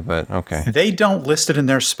 capacity, but okay. they don't list it in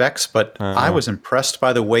their specs, but I was impressed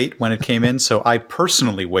by the weight when it came in, so I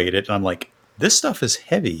personally weighed it, and I'm like, this stuff is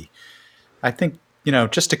heavy. I think,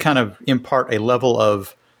 just to kind of impart a level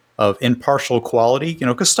of impartial quality,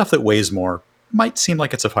 because stuff that weighs more might seem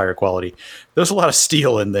like it's of higher quality. There's a lot of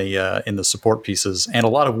steel in the support pieces and a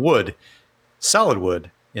lot of wood, solid wood,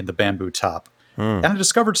 in the bamboo top. And I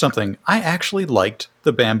discovered something. I actually liked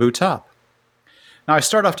the bamboo top. Now, I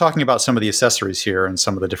start off talking about some of the accessories here and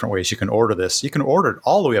some of the different ways you can order this. You can order it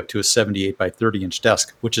all the way up to a 78 by 30 inch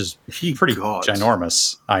desk, which is pretty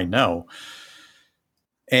ginormous. I know.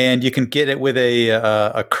 And you can get it with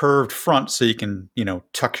a curved front, so you can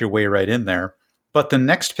tuck your way right in there. But the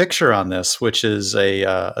next picture on this, which is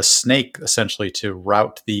a snake essentially to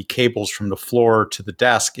route the cables from the floor to the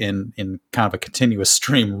desk in kind of a continuous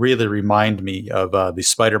stream, really remind me of the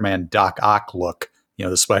Spider-Man Doc Ock look,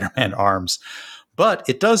 the Spider-Man arms. But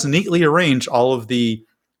it does neatly arrange all of the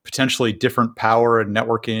potentially different power and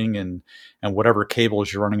networking and whatever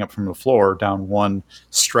cables you're running up from the floor down one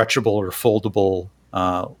stretchable or foldable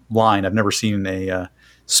line. I've never seen a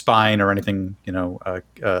spine or anything,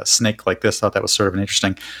 a snake like this. Thought that was sort of an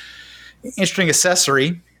interesting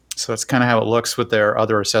accessory. So that's kind of how it looks with their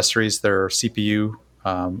other accessories, their CPU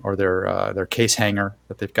or their case hanger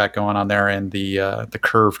that they've got going on there, and the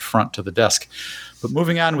curved front to the desk. But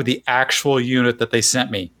moving on with the actual unit that they sent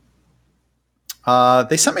me.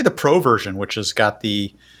 They sent me the Pro version, which has got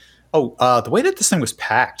the way that this thing was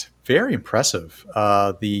packed, very impressive.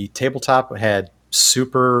 The tabletop had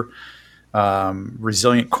super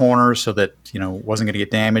resilient corners so that wasn't going to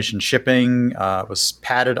get damaged in shipping. It was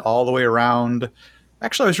padded all the way around.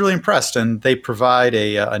 Actually, I was really impressed, and they provide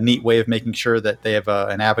a neat way of making sure that they have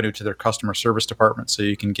an avenue to their customer service department, so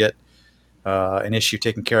you can get an issue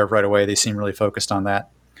taken care of right away. They seem really focused on that.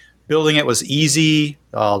 Building it was easy.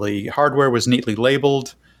 The hardware was neatly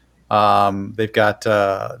labeled. They've got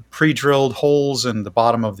pre-drilled holes in the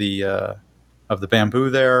bottom of the bamboo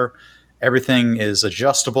there. Everything is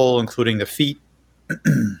adjustable, including the feet.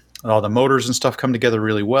 All the motors and stuff come together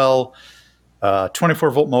really well.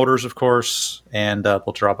 24-volt motors, of course, and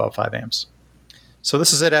they'll draw about 5 amps. So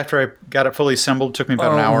this is it after I got it fully assembled. It took me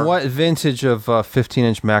about an hour. What vintage of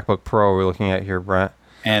 15-inch MacBook Pro are we looking at here, Brent?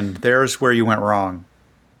 And there's where you went wrong.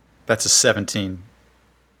 That's a 17.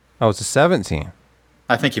 Oh, it's a 17.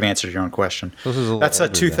 I think you've answered your own question. That's a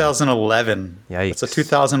 2011. Yikes. It's a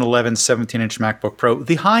 2011 17-inch MacBook Pro.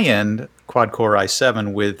 The high-end quad-core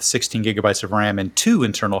i7 with 16 gigabytes of RAM and 2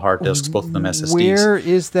 internal hard disks, both of them SSDs. Where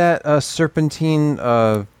is that serpentine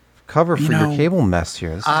cover for your cable mess here?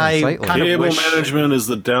 This is unsightly. Cable management is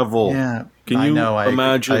the devil. Yeah, Can you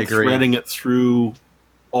imagine threading it through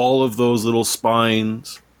all of those little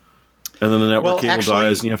spines? And then the network cable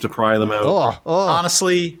dies, and you have to pry them out.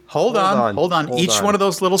 Honestly, hold on. Each one of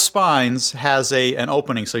those little spines has an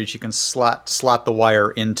opening so that you can slot the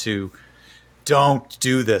wire into. Don't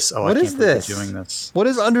do this. What is this? Doing this. What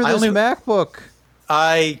is under this MacBook?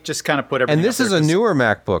 I just kind of put everything. And this is a newer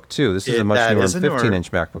MacBook too. This is a much newer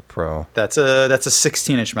 15-inch MacBook Pro. That's a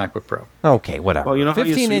 16-inch MacBook Pro. Okay, whatever. Well, you know how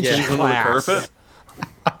 15-inch you under the carpet.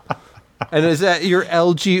 And is that your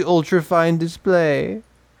LG Ultrafine display?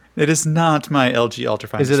 It is not my LG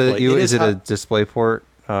Ultrafine display. Is it a DisplayPort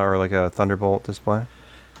or like a Thunderbolt display?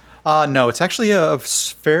 No, it's actually a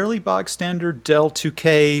fairly bog standard Dell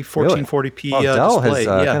 2K 1440p Dell display.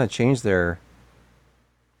 has kind of changed their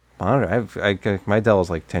monitor. My Dell is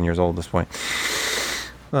like 10 years old at this point.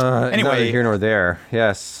 Anyway, neither here nor there.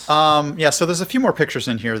 Yes. So there's a few more pictures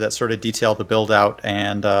in here that sort of detail the build out,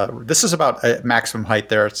 and this is about maximum height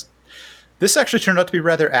there. This actually turned out to be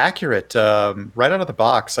rather accurate right out of the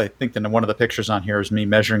box. I think that one of the pictures on here is me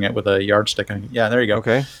measuring it with a yardstick. Yeah, there you go.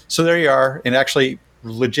 Okay. So there you are. It actually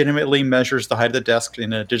legitimately measures the height of the desk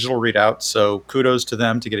in a digital readout. So kudos to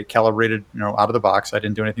them to get it calibrated, out of the box. I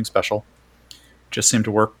didn't do anything special. Just seemed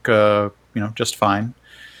to work, just fine.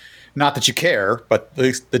 Not that you care, but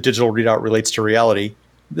the digital readout relates to reality.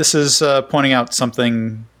 This is pointing out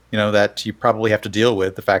something, that you probably have to deal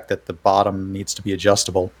with, the fact that the bottom needs to be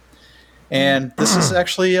adjustable. And this is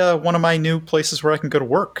actually one of my new places where I can go to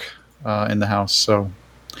work in the house. So,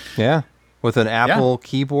 yeah, with an Apple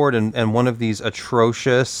keyboard and one of these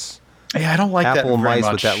atrocious I don't like Apple that very mice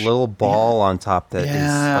much. with that little ball on top that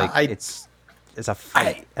is like it's a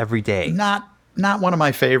fight every day. Not one of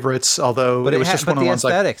my favorites, although it was just one of the ones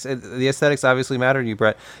aesthetics. The aesthetics obviously matter to you,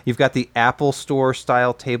 Brett. You've got the Apple Store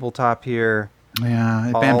style tabletop here.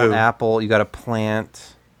 Yeah, all bamboo. Apple. You got a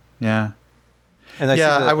plant. Yeah. And I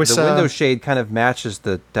Yeah, see I was, the window shade kind of matches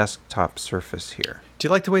the desktop surface here. Do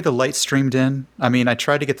you like the way the light streamed in? I mean, I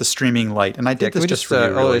tried to get the streaming light, and I did Can this we just for you, I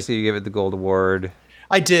really. see you give it the gold award.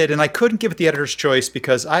 I did, and I couldn't give it the editor's choice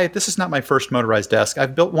because this is not my first motorized desk.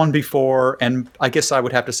 I've built one before, and I guess I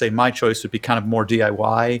would have to say my choice would be kind of more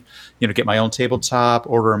DIY. Get my own tabletop,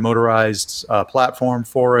 order a motorized platform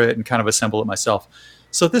for it, and kind of assemble it myself.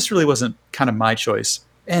 So this really wasn't kind of my choice.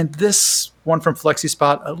 And this one from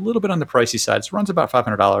FlexiSpot, a little bit on the pricey side. So it runs about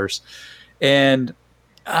 $500. And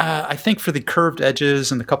I think for the curved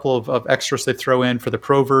edges and the couple of extras they throw in for the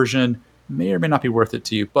Pro version, may or may not be worth it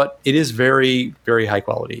to you. But it is very, very high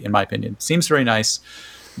quality, in my opinion. Seems very nice.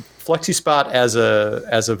 FlexiSpot as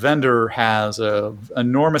a vendor has an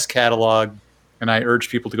enormous catalog, and I urge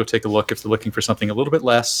people to go take a look if they're looking for something a little bit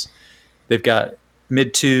less. They've got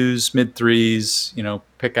mid 2s, mid 3s,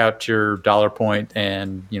 pick out your dollar point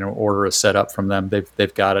and, order a setup from them.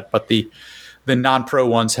 They've got it. But the non-pro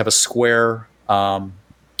ones have a square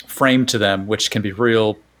frame to them, which can be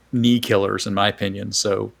real knee killers in my opinion.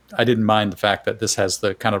 So I didn't mind the fact that this has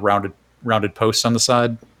the kind of rounded posts on the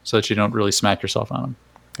side so that you don't really smack yourself on them.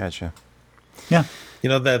 Gotcha. Yeah.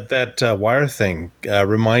 That wire thing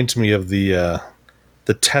reminds me of the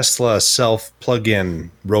Tesla self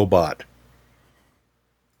plug-in robot.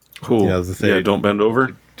 Cool. Don't bend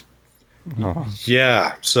over.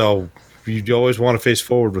 Yeah, so you always want to face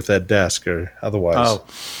forward with that desk, or otherwise. Oh,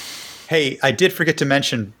 hey, I did forget to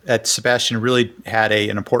mention that Sebastian really had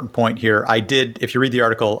an important point here. I did, if you read the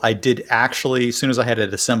article, I did actually, as soon as I had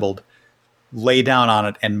it assembled, lay down on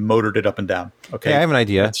it and motored it up and down. Okay, Hey, I have an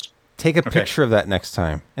idea. That's- Take a picture of that next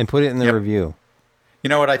time and put it in the Yep. review. You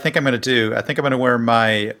know what I think I'm going to do? I think I'm going to wear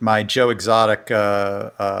my Joe Exotic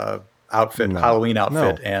outfit, No. Halloween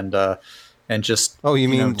outfit, No. and just Oh, you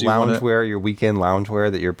mean do one of- loungewear, your weekend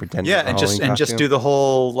loungewear that you're pretending? Yeah, is a and just Halloween do costume? the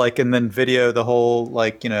whole and then video the whole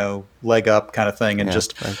leg up kind of thing, and Yeah,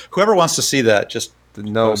 just right. whoever wants to see that, just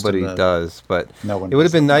Nobody the- does, but No one it would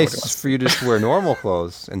does. have been Nobody nice wants for you to just wear normal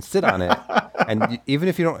clothes and sit on it. And even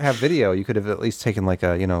if you don't have video, you could have at least taken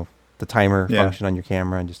the timer Yeah. function on your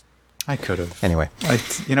camera and just I could have. anyway.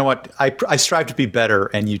 You know what? I strive to be better,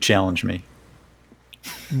 and you challenge me.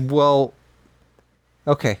 Well,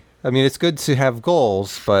 okay. I mean, it's good to have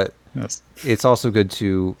goals, but Yes. it's also good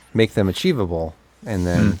to make them achievable, and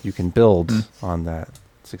then you can build on that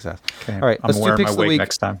success. Okay. All right, I'm let's do wearing picks my of the wig week.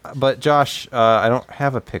 next time. But Josh, I don't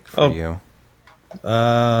have a pick for Oh. you.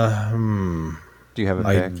 I Do you have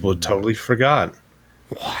a pick? totally forgot.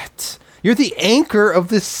 What? You're the anchor of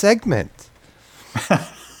this segment.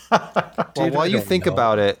 Well, Dude, while I you don't think know.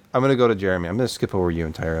 about it, I'm going to go to Jeremy. I'm going to skip over you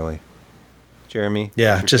entirely. Jeremy?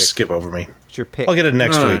 Yeah, what's your just pick? skip over me. What's your pick? I'll get it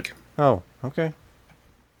next All right. week. Oh, okay.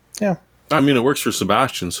 Yeah. I mean, it works for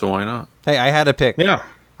Sebastian, so why not? Hey, I had a pick. Yeah.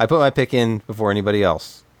 I put my pick in before anybody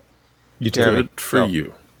else. You Jeremy, Good for go.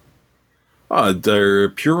 you. Their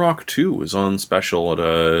Pure Rock 2 is on special at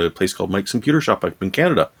a place called Mike's Computer Shop up in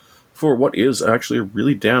Canada for what is actually a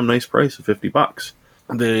really damn nice price of $50.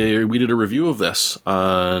 We did a review of this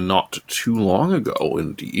not too long ago,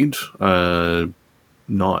 indeed.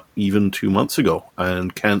 Not even 2 months ago,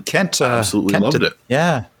 and Kent absolutely loved it.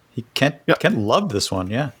 Yeah, Kent Yeah. loved this one.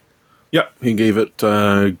 Yeah. Yeah, he gave it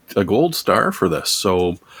a gold star for this.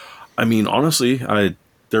 So, I mean, honestly,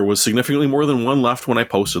 there was significantly more than one left when I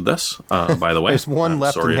posted this. By the way, There's one I'm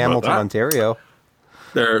left in sorry about Hamilton, that. Ontario.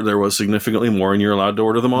 There was significantly more, and you're allowed to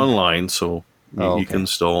order them online, so Oh, you okay. can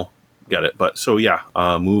still get it. But so yeah,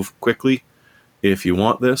 move quickly if you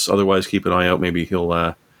want this. Otherwise, keep an eye out. Maybe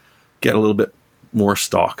he'll get a little bit more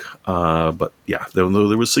stock. But yeah, there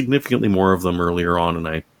was significantly more of them earlier on,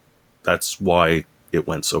 and that's why it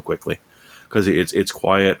went so quickly, because it's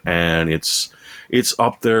quiet and it's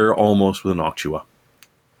up there almost with an Noctua,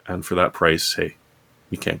 and for that price, hey,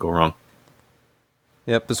 you can't go wrong.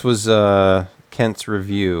 Yep, this was Kent's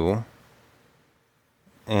review.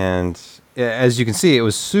 And as you can see, it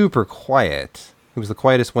was super quiet. It was the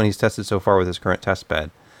quietest one he's tested so far with his current test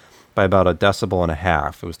bed by about 1.5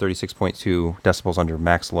 decibels. It was 36.2 decibels under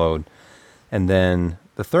max load. And then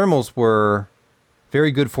the thermals were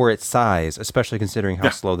very good for its size, especially considering how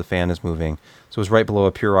slow the fan is moving. So it was right below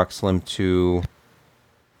a Pure Rock Slim 2,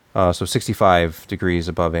 so 65 degrees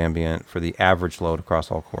above ambient for the average load across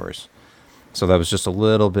all cores. So that was just a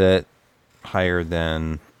little bit higher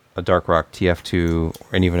than a Dark Rock TF2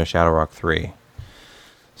 and even a Shadow Rock 3.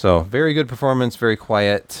 So very good performance, very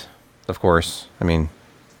quiet, of course. I mean,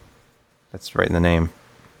 that's right in the name.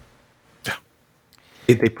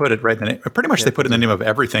 They put it right in the name. Pretty much, they put it in the name of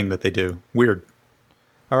everything that they do. Weird.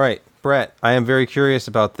 All right, Brett, I am very curious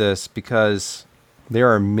about this because there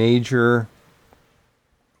are major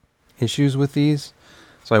issues with these.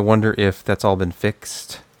 So I wonder if that's all been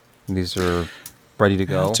fixed. These are ready to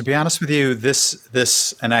go. To be honest with you,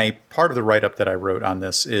 this and part of the write-up that I wrote on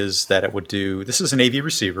this is that it would do. This is an AV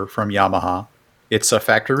receiver from Yamaha. It's a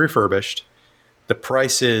factory refurbished. The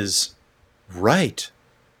price is right.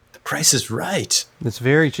 The price is right. It's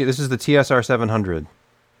very cheap. This is the TSR 700.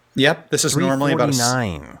 Yep. This is normally about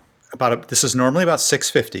 $349. this is normally about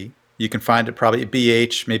 $650. You can find it probably at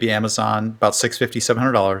BH, maybe Amazon, about $650,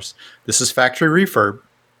 $700. This is factory refurb.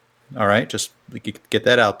 All right, just get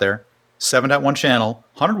that out there. 7.1 channel,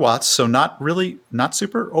 100 watts, so not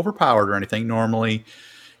super overpowered or anything. Normally,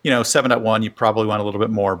 7.1, you probably want a little bit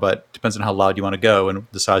more, but depends on how loud you want to go and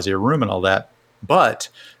the size of your room and all that. But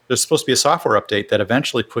there's supposed to be a software update that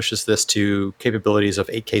eventually pushes this to capabilities of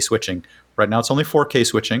 8K switching. Right now, it's only 4K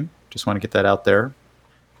switching. Just want to get that out there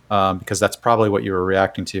because that's probably what you were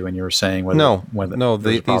reacting to when you were saying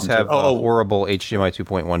these have a horrible HDMI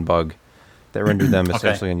 2.1 bug that rendered them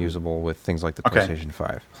essentially unusable with things like the PlayStation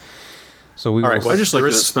 5. So we I just like that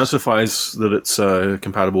it specifies that it's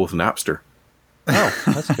compatible with Napster. Oh,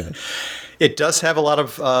 that's good. It does have a lot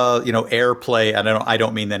of AirPlay. I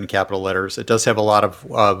don't mean that in capital letters. It does have a lot of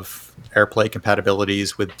AirPlay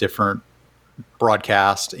compatibilities with different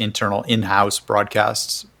internal in-house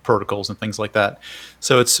broadcasts protocols and things like that.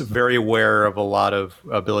 So it's very aware of a lot of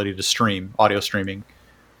ability to stream, audio streaming.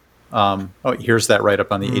 Here's that right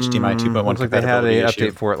up on the HDMI 2.1 looks like they had an issue.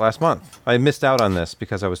 update for it last month. I missed out on this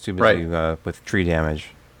because I was too busy with tree damage.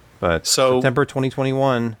 But September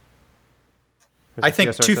 2021. I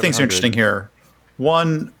think two things are interesting here.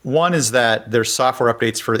 One is that there's software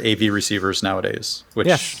updates for AV receivers nowadays,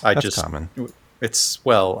 which that's common. I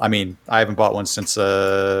haven't bought one since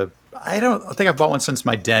I don't think I've bought one since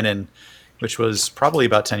my Denon, which was probably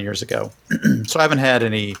about 10 years ago. So I haven't had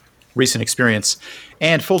any recent experience.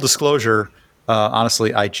 And full disclosure,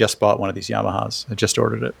 honestly, I just bought one of these Yamahas. I just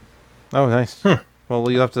ordered it. Oh, nice. Well,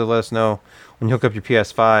 you'll have to let us know when you hook up your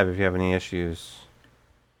PS5 if you have any issues.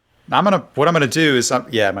 What I'm gonna do is my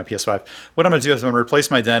PS5. What I'm gonna do is I'm gonna replace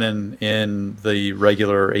my Denon in the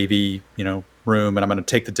regular AV room, and I'm gonna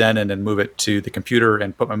take the Denon and move it to the computer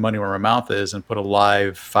and put my money where my mouth is and put a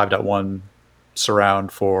live 5.1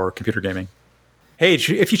 surround for computer gaming. Hey,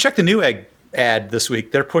 if you check the Newegg ad this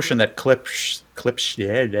week, they're pushing that Klipsch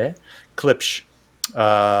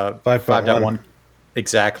 5.1.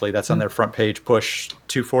 Exactly, that's on their front page. Push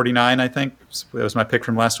 249, I think. That was my pick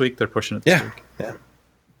from last week. They're pushing it this week. Yeah.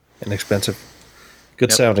 Inexpensive.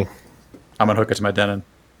 Good sounding. I'm going to hook it to my Denon.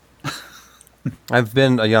 I've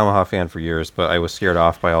been a Yamaha fan for years, but I was scared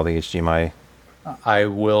off by all the HDMI. I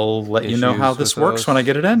will let you know how this works when I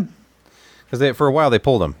get it in. Because for a while they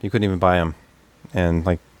pulled them. You couldn't even buy them. And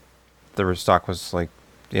their stock was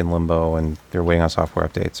in limbo and they're waiting on software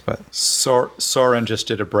updates. But Soren just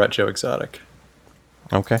did a Brett Joe Exotic.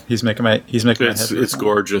 Okay. He's making my head. It's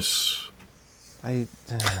gorgeous. We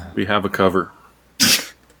have a cover.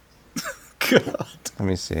 God. Let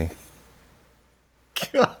me see.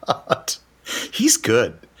 God. He's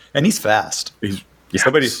good. And he's fast.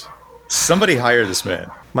 Yes. Somebody hire this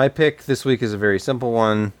man. My pick this week is a very simple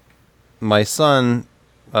one. My son,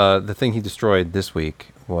 the thing he destroyed this week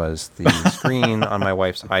was the screen on my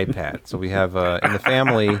wife's iPad. So we have, in the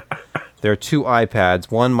family, there are two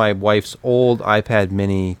iPads. One, my wife's old iPad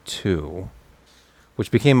Mini 2,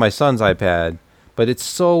 which became my son's iPad, but it's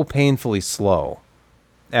so painfully slow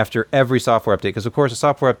after every software update, because of course a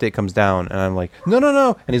software update comes down and I'm like,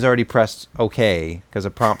 no, and he's already pressed OK because a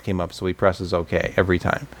prompt came up, so he presses OK every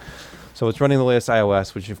time. So it's running the latest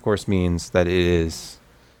iOS, which of course means that it is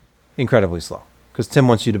incredibly slow because Tim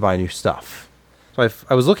wants you to buy new stuff. So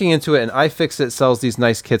I was looking into it, and iFixit sells these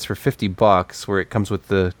nice kits for $50 where it comes with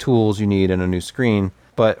the tools you need and a new screen,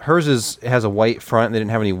 but hers has a white front. They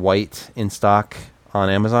didn't have any white in stock on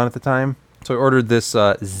Amazon at the time. So I ordered this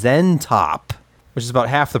ZenTop, which is about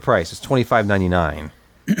half the price. It's $25.99.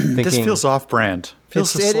 This feels off-brand.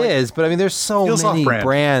 It is, but I mean, there's so many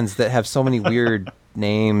brands that have so many weird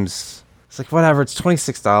names. It's like, whatever, it's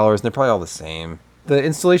 $26, and they're probably all the same. The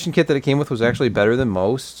installation kit that it came with was actually better than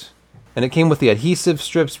most, and it came with the adhesive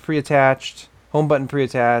strips pre-attached, home button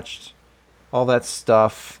pre-attached, all that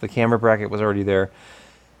stuff. The camera bracket was already there,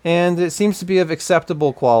 and it seems to be of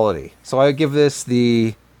acceptable quality. So I would give this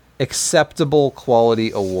the Acceptable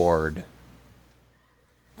Quality Award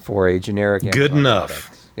for a generic Amazon good enough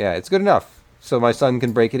product. Yeah, it's good enough. So my son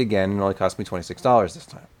can break it again, and it only cost me $26 this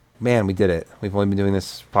time. Man, we did it. We've only been doing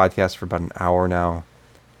this podcast for about an hour now.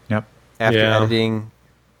 Yep. After editing,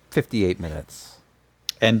 58 minutes.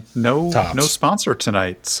 And no sponsor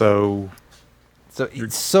tonight, so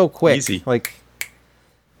it's so quick. Easy.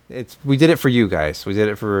 we did it for you guys. We did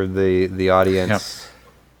it for the audience.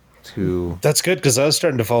 To That's good because I was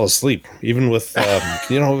starting to fall asleep, even with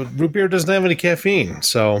root beer doesn't have any caffeine,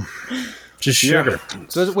 so just sugar.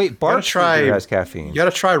 so wait, Bart's try- root beer has caffeine. You got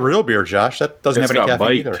to try real beer, Josh. That doesn't It's have any got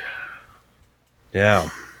caffeine bite. either. Yeah.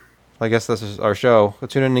 I guess this is our show. We'll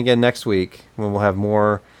tune in again next week when we'll have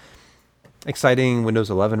more exciting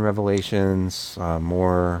Windows 11 revelations,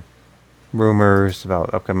 more rumors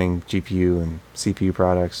about upcoming GPU and CPU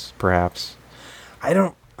products, perhaps. I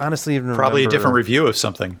don't honestly even Probably a remember. different review of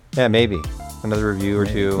something. Yeah, maybe. Another review or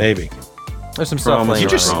two. Maybe. There's some stuff laying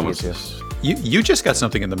Promises, around to get to. promises. You just got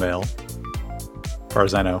something in the mail, as far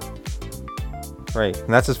as I know. Right.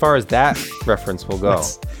 And that's as far as that reference will go.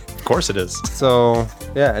 Of course it is. So,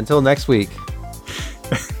 yeah, until next week,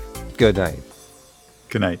 good night.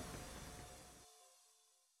 Good night.